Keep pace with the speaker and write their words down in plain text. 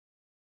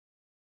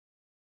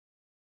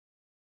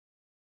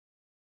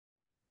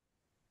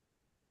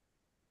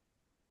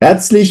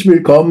Herzlich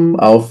willkommen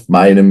auf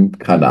meinem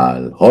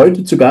Kanal.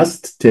 Heute zu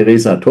Gast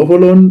Teresa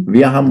Tofolon.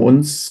 Wir haben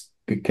uns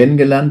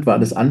kennengelernt, war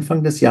das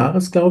Anfang des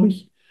Jahres, glaube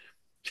ich?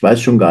 Ich weiß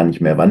schon gar nicht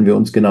mehr, wann wir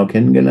uns genau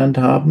kennengelernt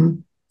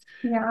haben.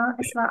 Ja,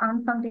 es war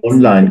Anfang des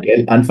Online, Jahres.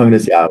 gell? Anfang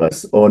des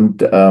Jahres.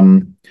 Und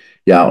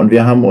ja, und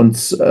wir haben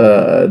uns,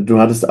 du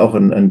hattest auch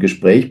ein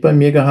Gespräch bei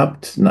mir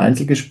gehabt, ein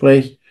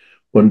Einzelgespräch.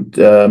 Und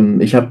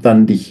ich habe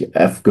dann dich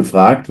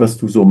gefragt, was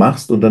du so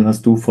machst. Und dann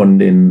hast du von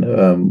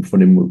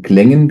dem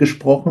Klängen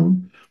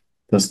gesprochen,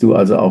 dass du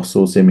also auch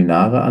so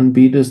Seminare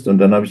anbietest. Und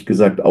dann habe ich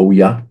gesagt, oh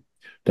ja,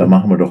 da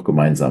machen wir doch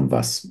gemeinsam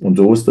was. Und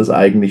so ist das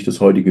eigentlich das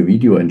heutige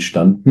Video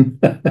entstanden.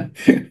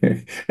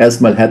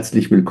 Erstmal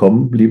herzlich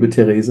willkommen, liebe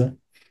Therese.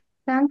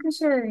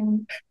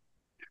 Dankeschön.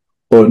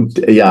 Und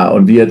ja,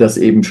 und wie ihr das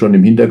eben schon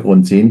im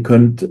Hintergrund sehen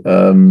könnt,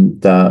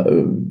 da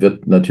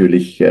wird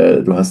natürlich,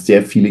 du hast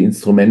sehr viele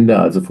Instrumente,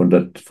 also vom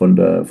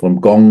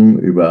Gong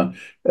über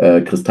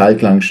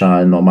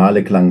Kristallklangschalen,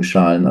 normale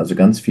Klangschalen, also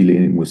ganz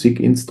viele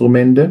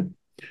Musikinstrumente.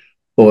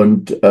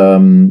 Und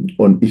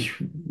ich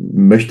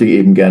möchte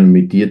eben gerne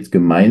mit dir jetzt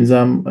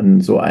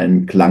gemeinsam so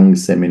ein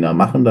Klangseminar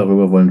machen.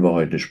 Darüber wollen wir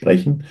heute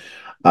sprechen.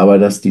 Aber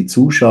dass die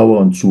Zuschauer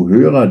und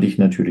Zuhörer dich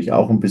natürlich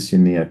auch ein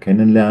bisschen näher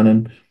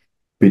kennenlernen,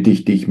 bitte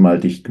ich dich mal,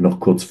 dich noch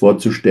kurz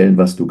vorzustellen,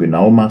 was du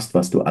genau machst,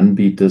 was du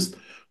anbietest.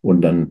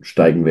 Und dann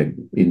steigen wir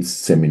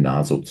ins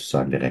Seminar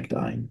sozusagen direkt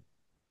ein.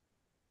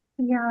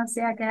 Ja,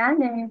 sehr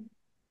gerne.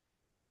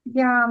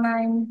 Ja,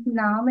 mein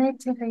Name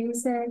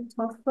Therese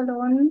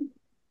Toffolon.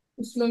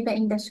 Ich lebe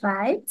in der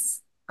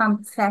Schweiz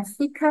am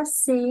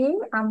Pfäffikersee,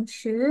 am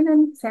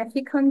schönen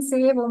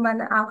Pfäffikonsee, wo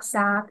man auch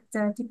sagt,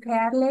 die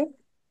Perle.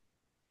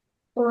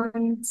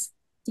 Und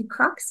die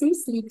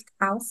Praxis liegt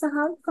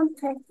außerhalb von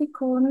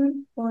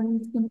Pfäffikon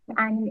und in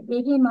einem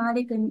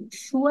ehemaligen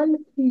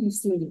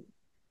Schulhüsli.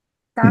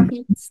 Da Hm.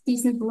 gibt es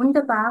diesen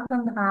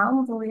wunderbaren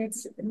Raum, wo ihr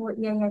jetzt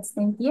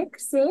den Dirk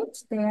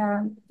seht,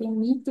 den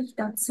miete ich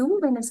dazu,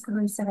 wenn es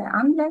größere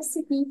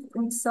Anlässe gibt.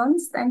 Und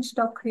sonst ein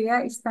Stock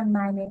höher ist dann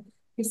meine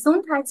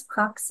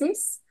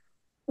Gesundheitspraxis.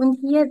 Und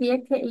hier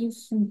wirke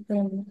ich mit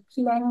den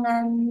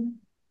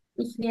Klängen.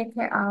 Ich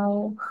wirke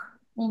auch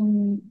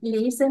im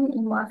Lesen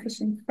im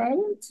morphischen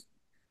Feld,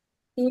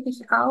 gebe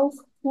ich auch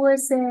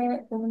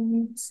Kurse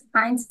und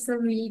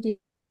Einzelreadings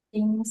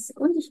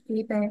und ich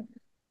gebe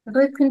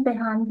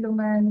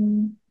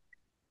Rückenbehandlungen,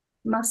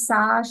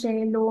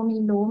 Massage,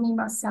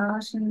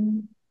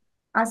 Lomi-Lomi-Massagen.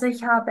 Also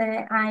ich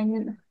habe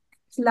ein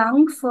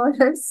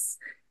klangvolles,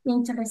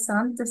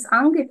 interessantes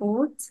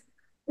Angebot.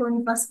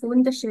 Und was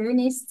wunderschön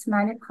ist,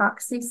 meine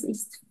Praxis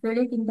ist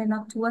völlig in der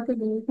Natur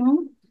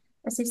gelegen.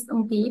 Es ist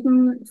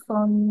umgeben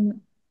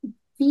von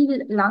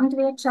viel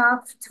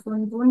Landwirtschaft,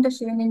 von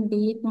wunderschönen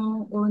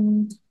Wegen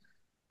und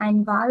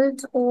ein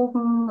Wald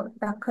oben.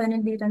 Da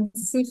können wir dann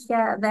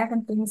sicher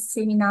während dem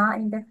Seminar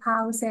in der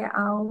Pause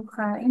auch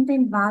in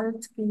den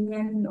Wald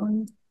gehen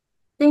und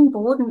den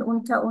Boden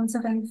unter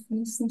unseren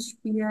Füßen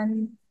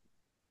spüren.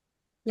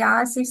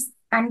 Ja, es ist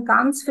ein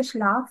ganz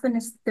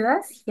verschlafenes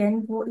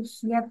Dörfchen, wo ich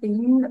hier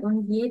bin.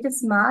 Und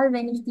jedes Mal,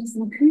 wenn ich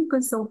diesen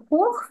Hügel so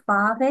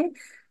hochfahre,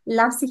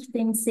 lasse ich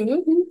den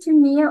See hinter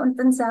mir und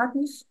dann sage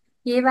ich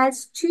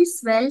jeweils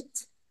Tschüss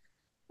Welt.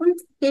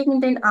 Und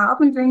gegen den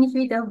Abend, wenn ich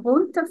wieder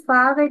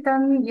runterfahre,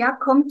 dann ja,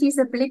 kommt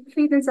dieser Blick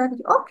wieder und sage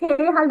ich,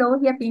 okay, hallo,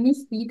 hier bin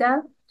ich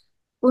wieder.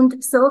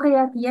 Und so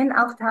reagieren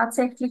auch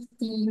tatsächlich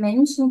die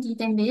Menschen, die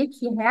den Weg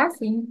hierher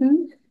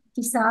finden.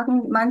 Die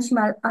sagen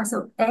manchmal,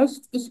 also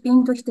echt, ich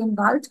bin durch den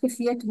Wald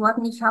geführt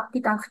worden. Ich habe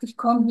gedacht, ich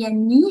komme hier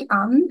nie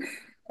an.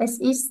 Es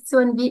ist so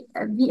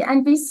wie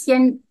ein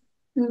bisschen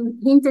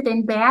hinter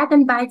den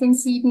Bergen bei den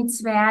sieben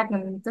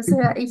Zwergen. Das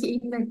höre ich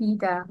immer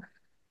wieder.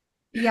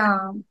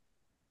 Ja,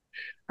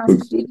 also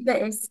Gut, ich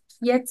liebe es,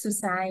 hier zu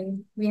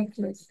sein,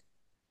 wirklich.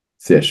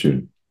 sehr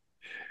schön.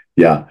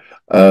 Ja,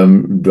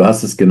 du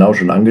hast es genau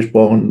schon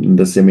angesprochen.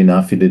 Das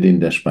Seminar findet in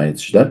der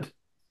Schweiz statt.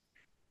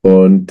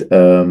 Und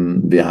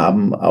wir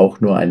haben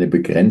auch nur eine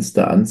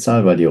begrenzte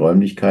Anzahl, weil die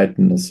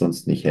Räumlichkeiten es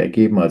sonst nicht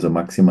hergeben, also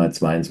maximal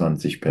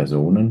 22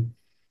 Personen.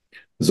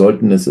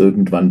 Sollten es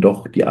irgendwann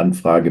doch die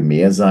Anfrage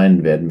mehr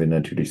sein, werden wir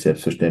natürlich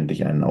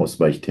selbstverständlich einen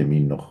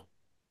Ausweichtermin noch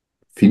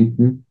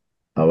finden.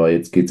 Aber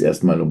jetzt geht es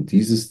erstmal um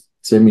dieses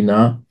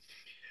Seminar.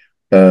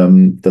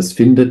 Das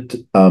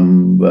findet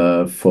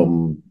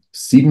vom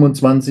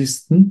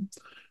 27.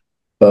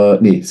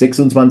 Nee,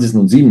 26.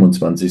 und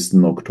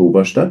 27.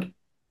 Oktober statt.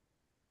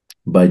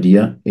 Bei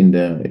dir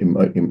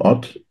im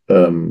Ort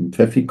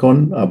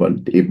Pfäffikon, aber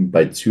eben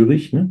bei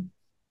Zürich, ne?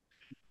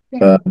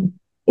 Genau.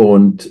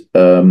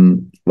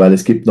 Ähm, weil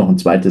es gibt noch ein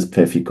zweites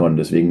Pfäffikon,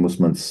 deswegen muss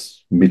man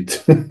es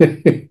mit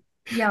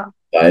Ja,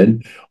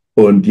 teilen.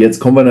 Und jetzt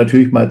kommen wir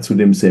natürlich mal zu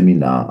dem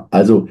Seminar.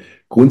 Also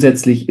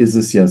grundsätzlich ist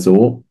es ja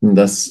so,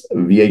 dass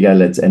wir ja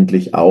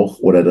letztendlich auch,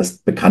 oder das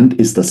bekannt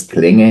ist, dass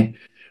Klänge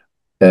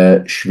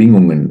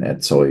Schwingungen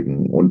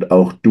erzeugen. Und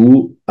auch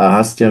du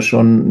hast ja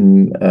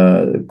schon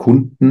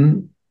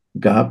Kunden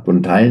gehabt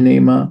und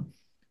Teilnehmer,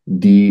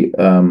 die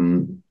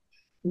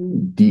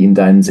in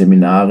deinen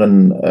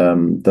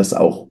Seminaren das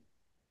auch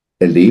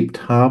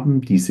erlebt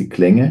haben, diese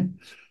Klänge.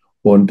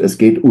 Und es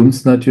geht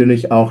uns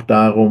natürlich auch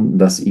darum,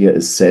 dass ihr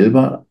es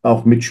selber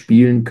auch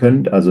mitspielen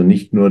könnt. Also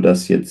nicht nur,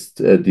 dass jetzt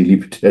die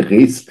liebe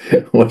Therese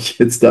euch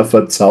jetzt da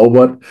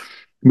verzaubert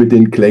mit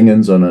den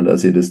Klängen, sondern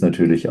dass ihr das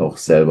natürlich auch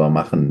selber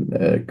machen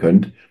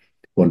könnt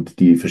und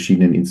die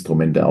verschiedenen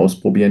Instrumente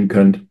ausprobieren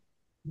könnt.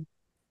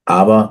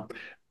 Aber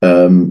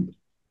ähm,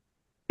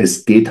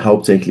 es geht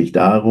hauptsächlich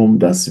darum,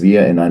 dass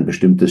wir in ein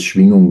bestimmtes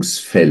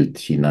Schwingungsfeld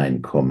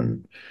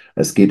hineinkommen.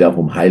 Es geht auch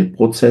um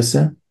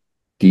Heilprozesse,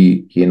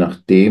 die je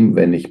nachdem,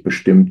 wenn ich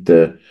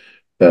bestimmte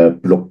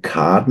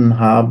Blockaden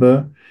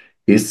habe,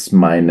 ist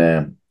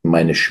meine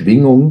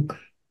Schwingung,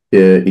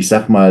 ich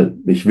sag mal,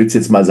 ich will es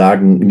jetzt mal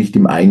sagen, nicht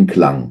im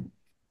Einklang.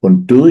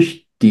 Und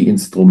durch die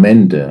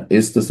Instrumente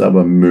ist es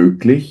aber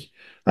möglich,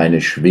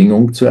 eine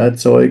Schwingung zu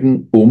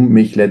erzeugen, um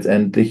mich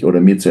letztendlich oder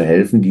mir zu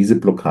helfen, diese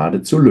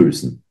Blockade zu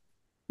lösen.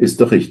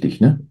 Ist doch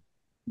richtig, ne?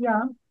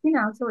 Ja,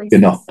 genau, so ist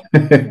Genau,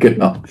 es. Ja.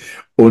 genau.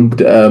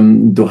 Und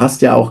du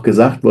hast ja auch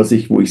gesagt,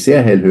 wo ich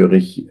sehr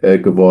hellhörig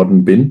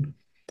geworden bin,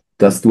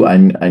 dass du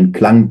ein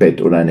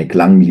Klangbett oder eine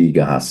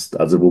Klangliege hast,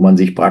 also wo man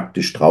sich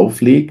praktisch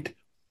drauflegt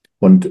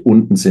und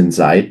unten sind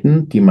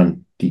Saiten,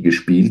 die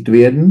gespielt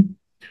werden.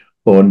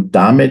 Und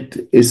damit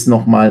ist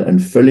nochmal ein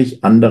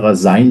völlig anderer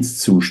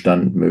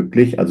Seinszustand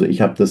möglich. Also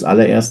ich habe das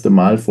allererste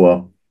Mal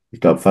vor,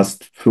 ich glaube,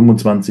 fast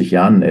 25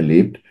 Jahren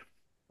erlebt.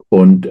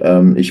 Und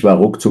ich war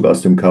ruckzuck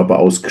aus dem Körper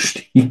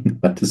ausgestiegen,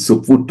 weil das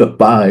so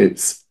wunderbar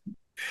ist.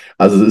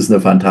 Also es ist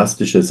eine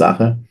fantastische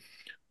Sache.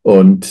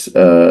 Und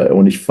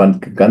ich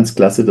fand ganz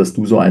klasse, dass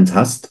du so eins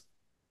hast.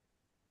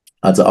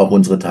 Also auch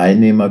unsere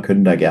Teilnehmer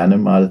können da gerne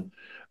mal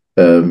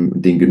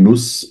den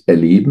Genuss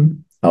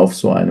erleben auf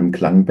so einem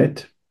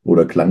Klangbett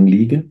oder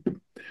Klangliege.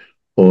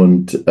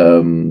 Und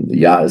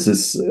ja, es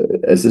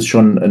ist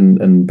schon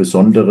ein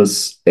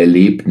besonderes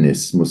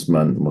Erlebnis, muss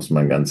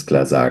man ganz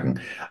klar sagen.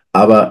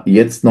 Aber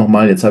jetzt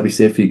nochmal, jetzt habe ich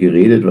sehr viel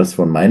geredet, was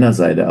von meiner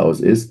Seite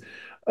aus ist.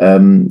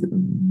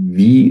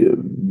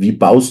 Wie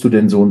baust du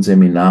denn so ein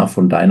Seminar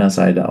von deiner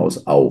Seite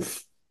aus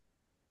auf?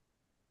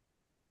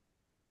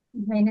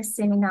 Wenn es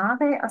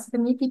Seminare, also bei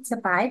mir gibt es ja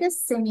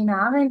beides.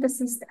 Seminare,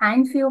 das ist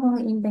Einführung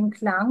in den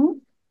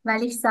Klang,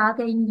 weil ich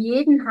sage, in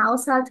jeden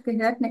Haushalt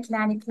gehört eine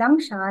kleine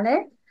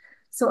Klangschale,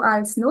 so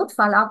als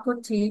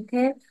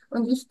Notfallapotheke.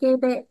 Und ich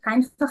gebe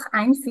einfach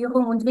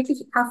Einführung und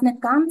wirklich auf eine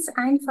ganz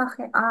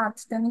einfache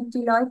Art, damit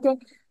die Leute,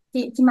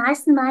 die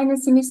meisten meinen,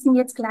 sie müssen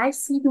jetzt gleich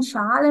 7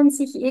 Schalen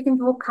sich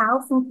irgendwo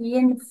kaufen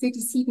gehen für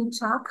die 7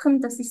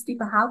 Chakren. Das ist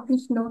überhaupt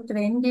nicht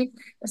notwendig.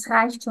 Es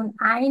reicht schon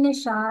eine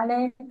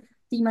Schale,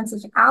 die man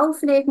sich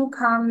auflegen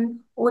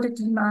kann oder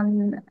die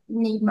man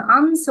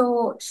nebenan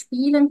so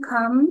spielen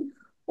kann.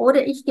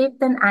 Oder ich gebe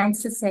dann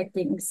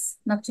Einzelsettings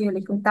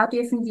natürlich. Und da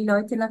dürfen die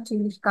Leute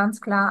natürlich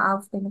ganz klar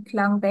auf dem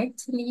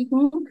Klangbett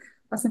liegen,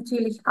 was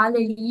natürlich alle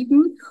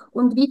lieben.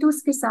 Und wie du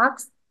es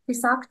gesagt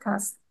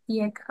hast,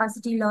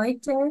 also die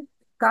Leute,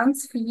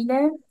 ganz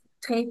viele,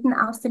 treten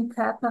aus dem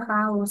Körper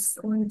raus.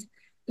 Und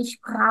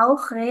ich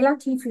brauche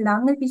relativ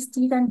lange, bis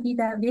die dann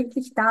wieder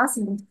wirklich da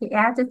sind,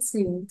 geerdet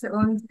sind.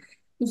 Und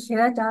ich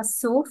höre da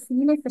so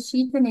viele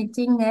verschiedene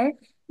Dinge.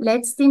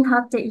 Letztens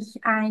hatte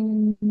ich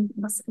einen,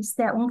 was ist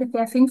der,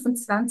 ungefähr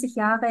 25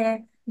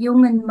 Jahre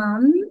jungen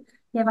Mann.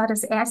 Der war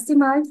das erste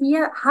Mal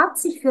hier, hat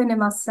sich für eine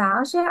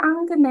Massage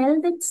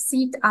angemeldet,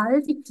 sieht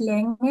all die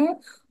Klänge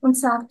und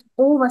sagt,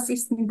 oh, was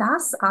ist denn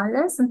das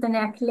alles? Und dann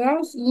erkläre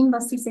ich ihm,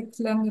 was diese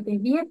Klänge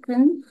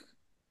bewirken,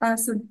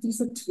 also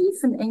diese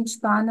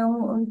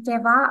Tiefenentspannung. Und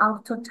der war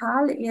auch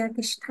total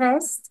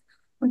gestresst.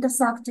 Und da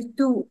sagte,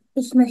 du,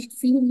 ich möchte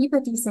viel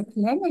lieber diese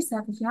Klänge.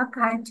 Sag ich, ja,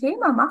 kein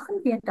Thema, machen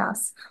wir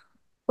das.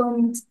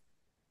 Und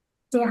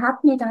der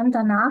hat mir dann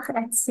danach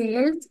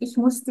erzählt, ich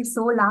musste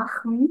so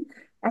lachen.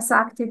 Er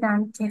sagte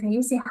dann,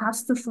 Therese,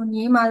 hast du schon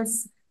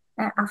jemals,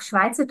 auf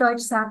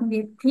Schweizerdeutsch sagen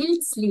wir,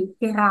 Pilzli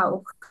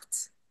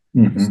geraucht?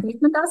 Mhm.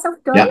 Versteht man das auf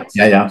Ja, Deutsch?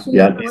 ja, ja,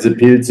 ja, diese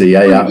Pilze,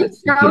 ja, Und ja.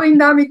 ich schaue ihn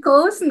da mit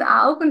großen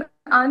Augen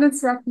an und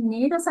sage,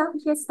 nee, das habe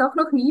ich jetzt doch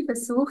noch nie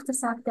versucht. Da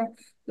sagt er,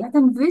 ja,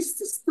 dann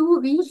wüsstest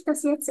du, wie ich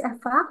das jetzt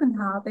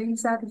erfahren habe. Und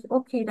sage ich,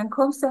 okay, dann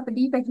kommst du aber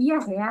lieber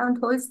hierher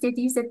und holst dir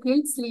diese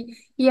Pilzli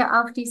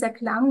hier auf dieser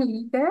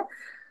Klangliege.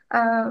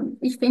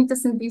 Ich finde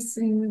das ein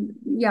bisschen,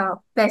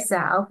 ja,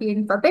 besser, auf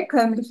jeden Fall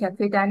bekömmlicher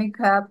für deinen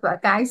Körper,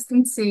 Geist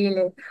und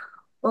Seele.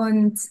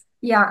 Und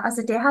ja,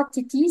 also der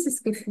hatte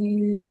dieses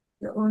Gefühl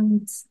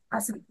und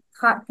also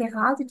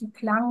gerade die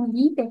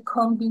Klangliebe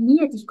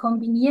kombiniert, ich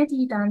kombiniere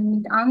die dann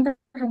mit anderen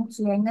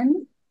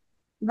Klängen,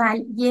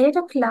 weil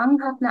jeder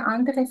Klang hat eine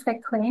andere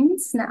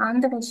Frequenz, eine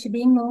andere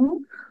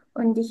Schwingung.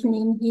 Und ich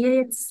nehme hier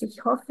jetzt,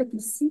 ich hoffe, die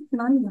sieht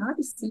man, ja,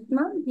 die sieht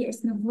man. Hier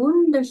ist eine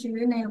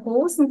wunderschöne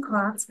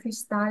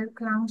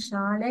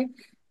Rosenquarz-Kristallklangschale.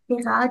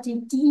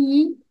 Gerade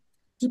die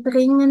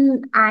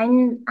bringen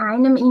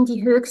einem in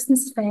die höchsten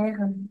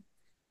Sphären.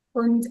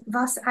 Und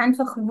was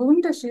einfach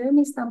wunderschön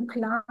ist am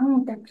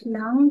Klang, der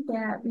Klang,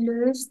 der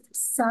löst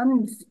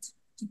sanft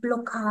die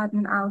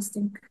Blockaden aus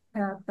dem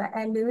Körper,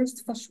 er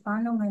löst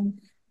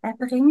Verspannungen, er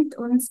bringt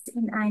uns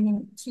in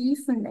eine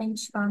tiefen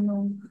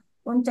Entspannung.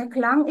 Und der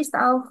Klang ist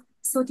auch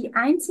so die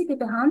einzige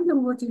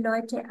Behandlung, wo die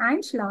Leute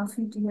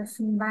einschlafen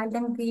dürfen, weil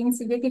dann gehen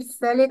sie wirklich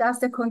völlig aus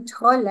der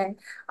Kontrolle,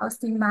 aus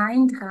dem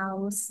Mind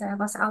raus,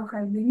 was auch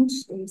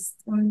erwünscht ist.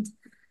 Und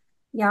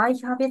ja,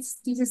 ich habe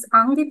jetzt dieses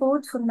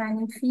Angebot von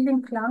meinen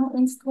vielen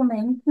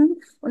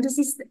Klanginstrumenten und es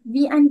ist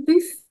wie ein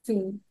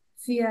Buffet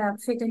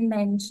für den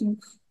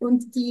Menschen.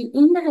 Und die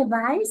innere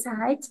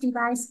Weisheit, die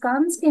weiß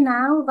ganz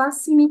genau,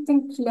 was sie mit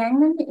den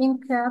Klängen im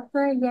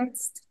Körper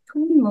jetzt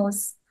tun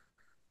muss.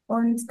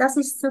 Und das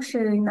ist so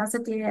schön. Also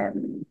der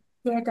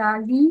da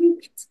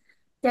liegt,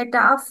 der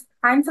darf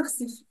einfach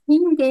sich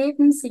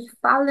hingeben, sich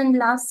fallen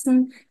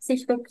lassen,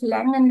 sich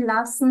beklängen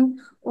lassen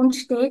und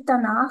steht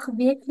danach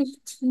wirklich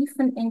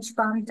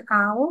tiefenentspannt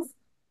auf.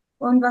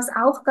 Und was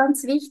auch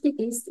ganz wichtig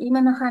ist,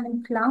 immer nach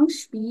einem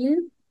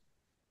Klangspiel,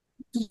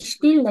 die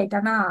Stille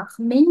danach,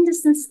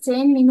 mindestens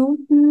 10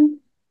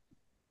 Minuten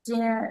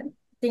der,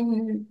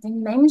 den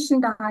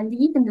Menschen da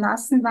liegen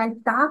lassen, weil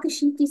da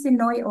geschieht diese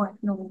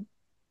Neuordnung.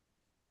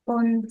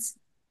 Und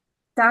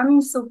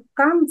dann so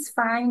ganz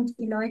fein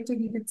die Leute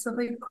wieder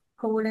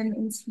zurückholen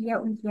ins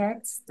Hier und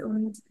Jetzt.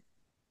 Und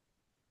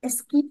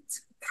es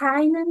gibt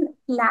keinen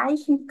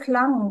gleichen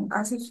Klang.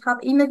 Also ich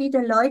habe immer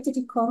wieder Leute,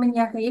 die kommen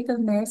ja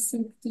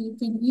regelmäßig, die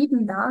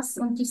lieben das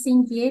und die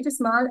sind jedes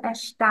Mal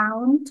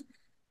erstaunt,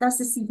 dass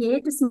es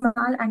jedes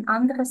Mal ein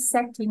anderes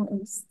Setting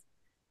ist.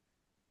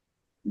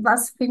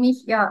 Was für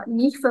mich ja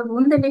nicht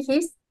verwunderlich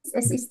ist.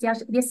 Es ist ja,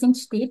 wir sind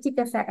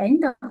stetige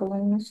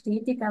Veränderung,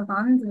 stetiger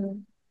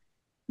Wandel.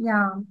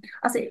 Ja,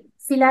 also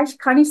vielleicht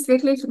kann ich es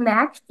wirklich,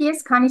 merkt ihr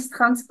es, kann ich es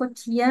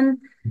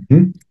transportieren.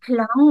 Mhm.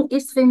 Klang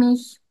ist für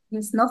mich, hier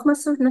ist nochmal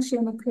so eine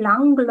schöne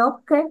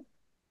Klangglocke.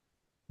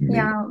 Mega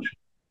Ja,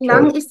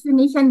 Klang toll. ist für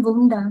mich ein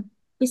Wunder.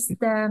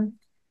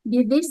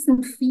 Wir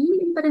wissen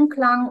viel über den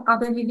Klang,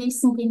 aber wir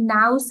wissen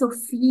genauso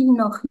viel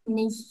noch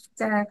nicht.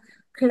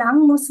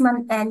 Klang muss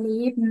man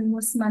erleben,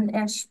 muss man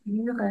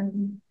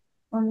erspüren.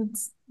 Und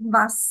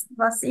was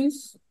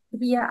ich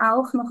hier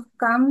auch noch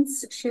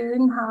ganz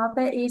schön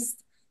habe,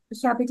 ist,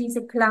 ich habe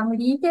diese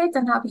Klangliege,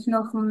 dann habe ich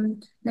noch eine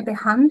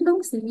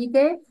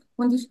Behandlungsliege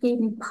und ich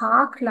gebe einen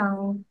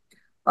Paarklang.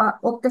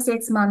 Ob das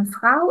jetzt Mann,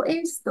 Frau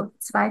ist, ob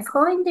zwei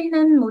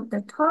Freundinnen,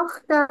 Mutter,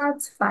 Tochter,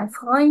 zwei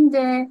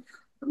Freunde,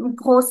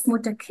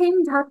 Großmutter,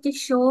 Kind hatte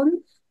ich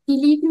schon. Die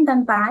liegen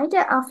dann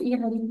beide auf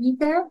ihrer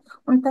Liege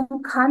und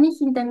dann kann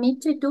ich in der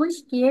Mitte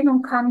durchgehen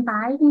und kann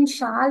beiden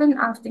Schalen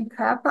auf den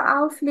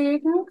Körper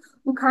auflegen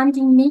und kann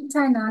die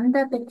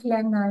miteinander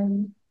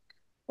beklängeln.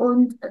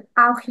 Und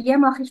auch hier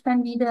mache ich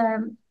dann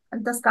wieder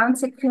das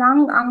ganze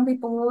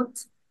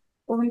Klangangebot.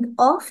 Und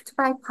oft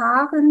bei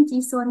Paaren,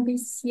 die so ein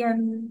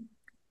bisschen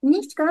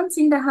nicht ganz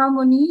in der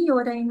Harmonie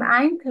oder im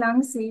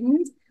Einklang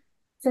sind,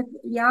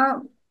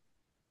 ja,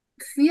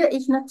 führe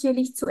ich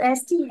natürlich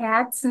zuerst die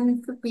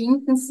Herzen,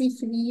 verbinden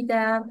sich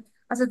wieder.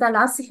 Also da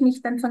lasse ich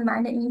mich dann von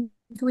meiner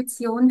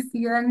Intuition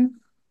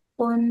führen.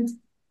 Und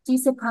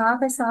diese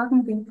Paare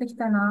sagen wirklich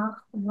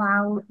danach,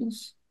 wow,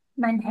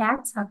 mein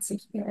Herz hat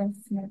sich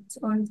geöffnet.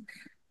 Und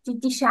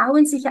die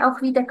schauen sich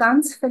auch wieder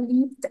ganz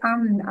verliebt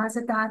an.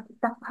 Also da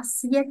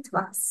passiert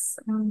was.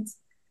 Und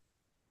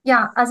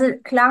ja, also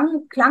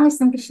Klang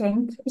ist ein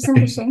Geschenk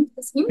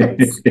des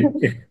Himmels.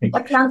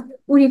 Der Klang,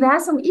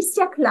 Universum ist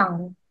ja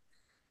Klang.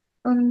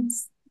 Und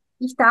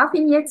ich darf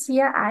ihn jetzt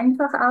hier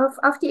einfach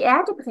auf die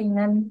Erde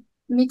bringen,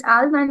 mit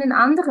all meinen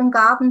anderen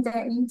Gaben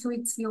der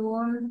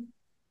Intuition.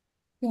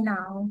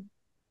 Genau.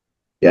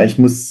 Ja,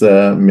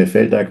 mir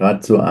fällt da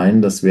gerade so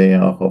ein, dass wir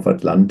ja auch auf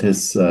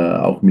Atlantis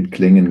auch mit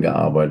Klängen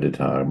gearbeitet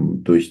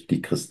haben durch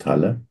die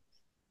Kristalle.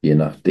 Je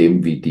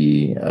nachdem, wie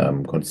die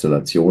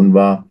Konstellation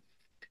war,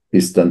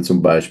 ist dann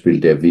zum Beispiel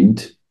der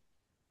Wind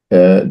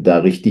da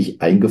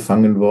richtig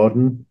eingefangen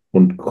worden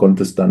und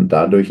konnte es dann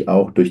dadurch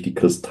auch durch die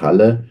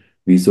Kristalle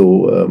wie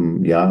so,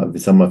 ja, wie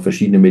sagen wir,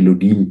 verschiedene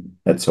Melodien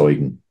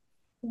erzeugen.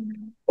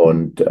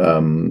 Und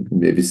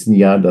wir wissen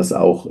ja, dass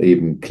auch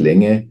eben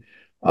Klänge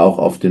auch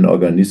auf den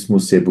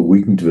Organismus sehr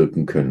beruhigend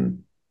wirken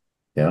können.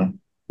 Ja,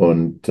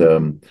 und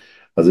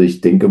also ich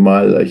denke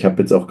mal, ich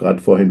habe jetzt auch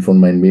gerade vorhin von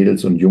meinen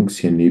Mädels und Jungs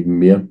hier neben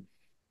mir,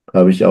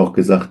 habe ich auch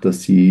gesagt,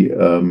 dass sie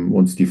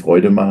uns die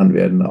Freude machen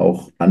werden,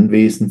 auch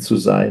anwesend zu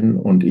sein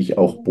und ich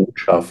auch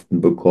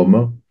Botschaften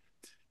bekomme,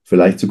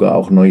 vielleicht sogar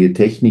auch neue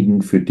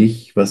Techniken für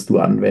dich, was du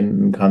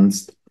anwenden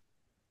kannst,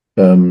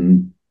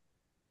 ähm,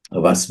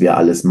 was wir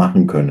alles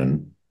machen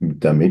können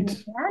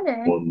damit.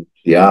 Gerne. Und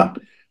ja,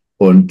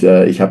 und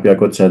ich habe ja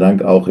Gott sei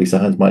Dank auch, ich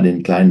sage jetzt mal,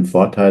 den kleinen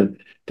Vorteil,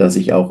 dass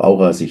ich auch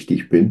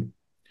aurasichtig bin.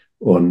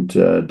 Und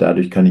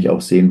dadurch kann ich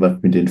auch sehen,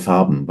 was mit den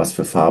Farben, was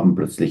für Farben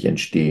plötzlich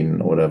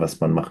entstehen oder was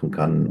man machen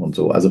kann und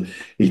so. Also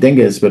ich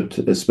denke, es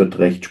wird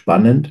recht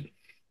spannend.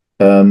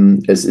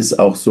 Es ist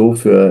auch so,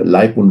 für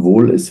Leib und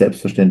Wohl ist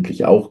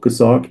selbstverständlich auch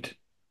gesorgt.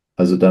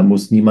 Also da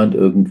muss niemand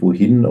irgendwo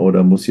hin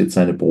oder muss jetzt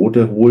seine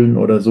Brote holen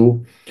oder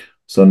so,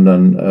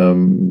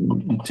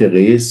 sondern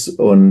Therese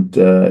und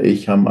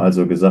ich haben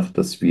also gesagt,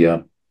 dass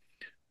wir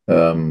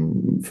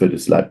für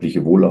das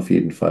leibliche Wohl auf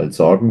jeden Fall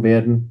sorgen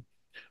werden.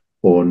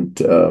 Und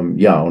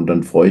ja, und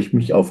dann freue ich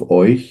mich auf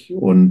euch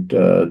und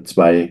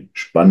zwei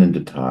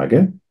spannende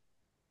Tage.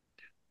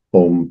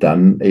 um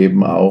dann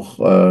eben auch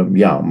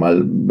ja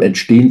mal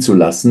entstehen zu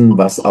lassen,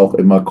 was auch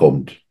immer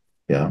kommt.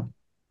 Ja.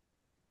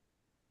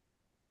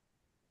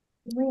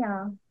 Oh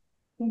ja,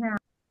 genau.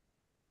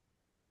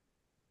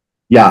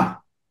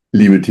 Ja,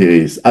 liebe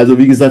Therese. Also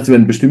wie gesagt, es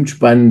werden bestimmt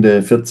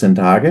spannende 14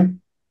 Tage,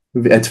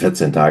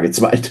 14 Tage,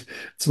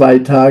 zwei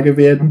Tage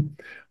werden.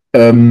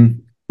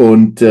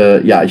 Und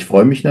ja, ich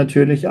freue mich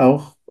natürlich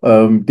auch,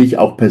 dich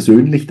auch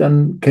persönlich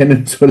dann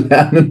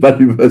kennenzulernen,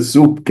 weil über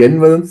Zoom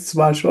kennen wir uns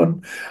zwar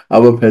schon,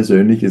 aber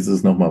persönlich ist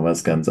es nochmal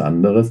was ganz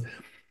anderes.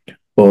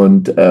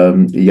 Und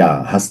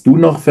ja, hast du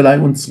noch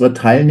vielleicht unsere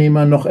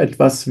Teilnehmer noch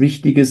etwas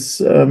Wichtiges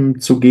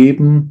zu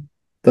geben,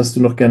 das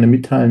du noch gerne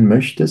mitteilen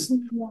möchtest?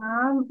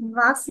 Ja,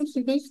 was ich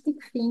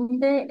wichtig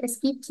finde, es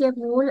gibt hier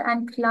wohl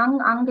ein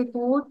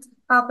Klangangebot,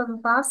 aber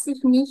was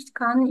ich nicht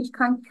kann, ich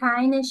kann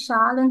keine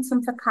Schalen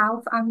zum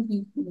Verkauf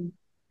anbieten.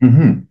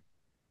 Mhm.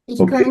 Ich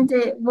Okay.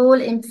 könnte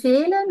wohl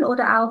empfehlen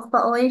oder auch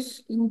bei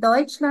euch in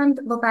Deutschland,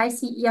 wobei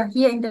sie ja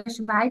hier in der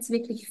Schweiz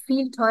wirklich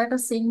viel teurer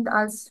sind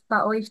als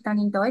bei euch dann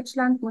in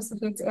Deutschland, muss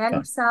ich jetzt Ja.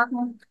 ehrlich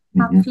sagen.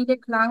 Habe Mhm. viele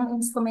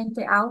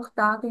Klanginstrumente auch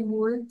da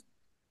geholt.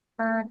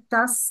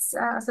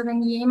 Also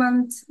wenn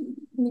jemand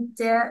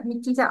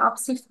mit dieser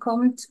Absicht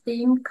kommt,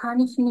 dem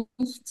kann ich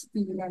nicht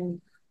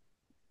dienen.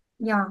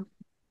 Ja,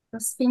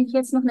 das finde ich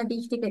jetzt noch eine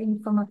wichtige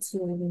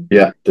Information.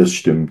 Ja, das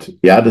stimmt.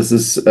 Ja, das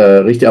ist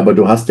richtig, aber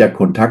du hast ja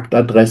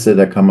Kontaktadresse,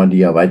 da kann man die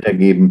ja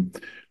weitergeben.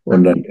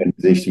 Und dann Okay. können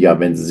Sie sich, ja,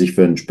 wenn Sie sich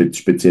für ein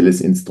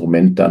spezielles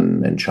Instrument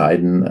dann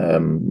entscheiden,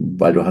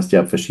 weil du hast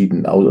ja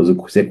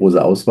also sehr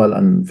große Auswahl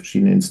an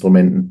verschiedenen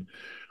Instrumenten.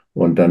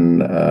 Und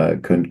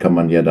dann kann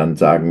man ja dann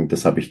sagen,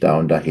 das habe ich da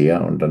und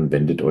daher und dann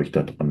wendet euch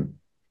da dran.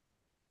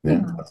 Ja,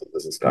 Genau. also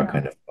das ist gar Ja.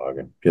 keine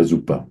Frage. Ja,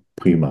 super,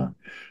 prima.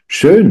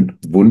 Schön,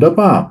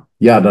 wunderbar.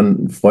 Ja,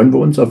 dann freuen wir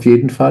uns auf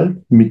jeden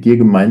Fall, mit dir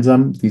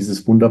gemeinsam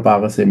dieses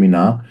wunderbare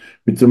Seminar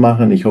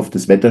mitzumachen. Ich hoffe,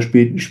 das Wetter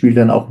spielt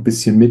dann auch ein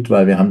bisschen mit,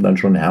 weil wir haben dann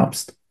schon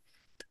Herbst.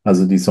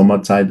 Also die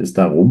Sommerzeit ist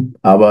da rum.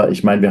 Aber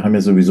ich meine, wir haben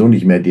ja sowieso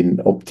nicht mehr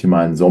den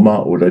optimalen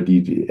Sommer oder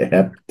die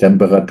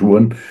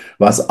Temperaturen,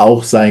 was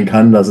auch sein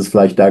kann, dass es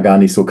vielleicht da gar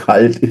nicht so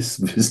kalt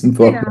ist, wissen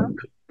wir.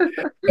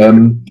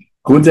 Genau.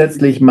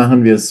 Grundsätzlich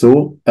machen wir es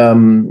so,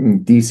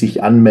 die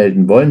sich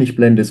anmelden wollen. Ich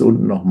blende es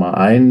unten nochmal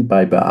ein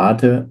bei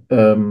Beate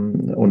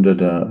unter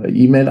der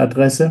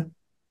E-Mail-Adresse.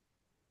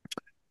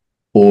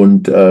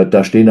 Und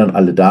da stehen dann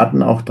alle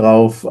Daten auch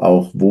drauf,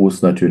 auch wo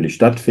es natürlich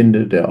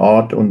stattfindet, der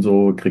Ort und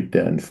so, kriegt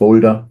er einen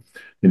Folder.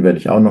 Den werde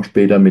ich auch noch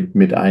später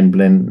mit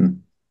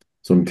einblenden.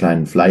 So einen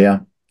kleinen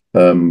Flyer,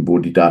 wo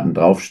die Daten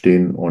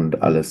draufstehen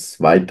und alles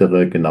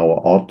weitere,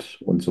 genaue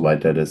Ort und so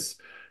weiter, das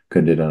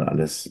könnt ihr dann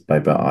alles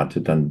bei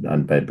Beate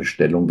dann bei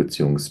Bestellung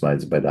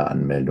beziehungsweise bei der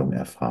Anmeldung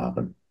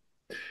erfahren.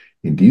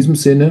 In diesem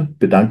Sinne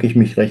bedanke ich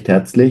mich recht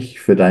herzlich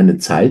für deine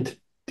Zeit,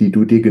 die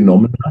du dir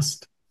genommen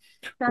hast.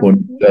 Danke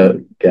Und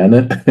dir.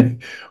 gerne.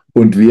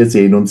 Und wir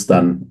sehen uns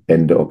dann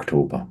Ende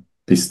Oktober.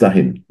 Bis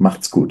dahin,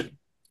 macht's gut.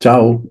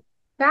 Ciao.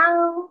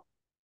 Ciao.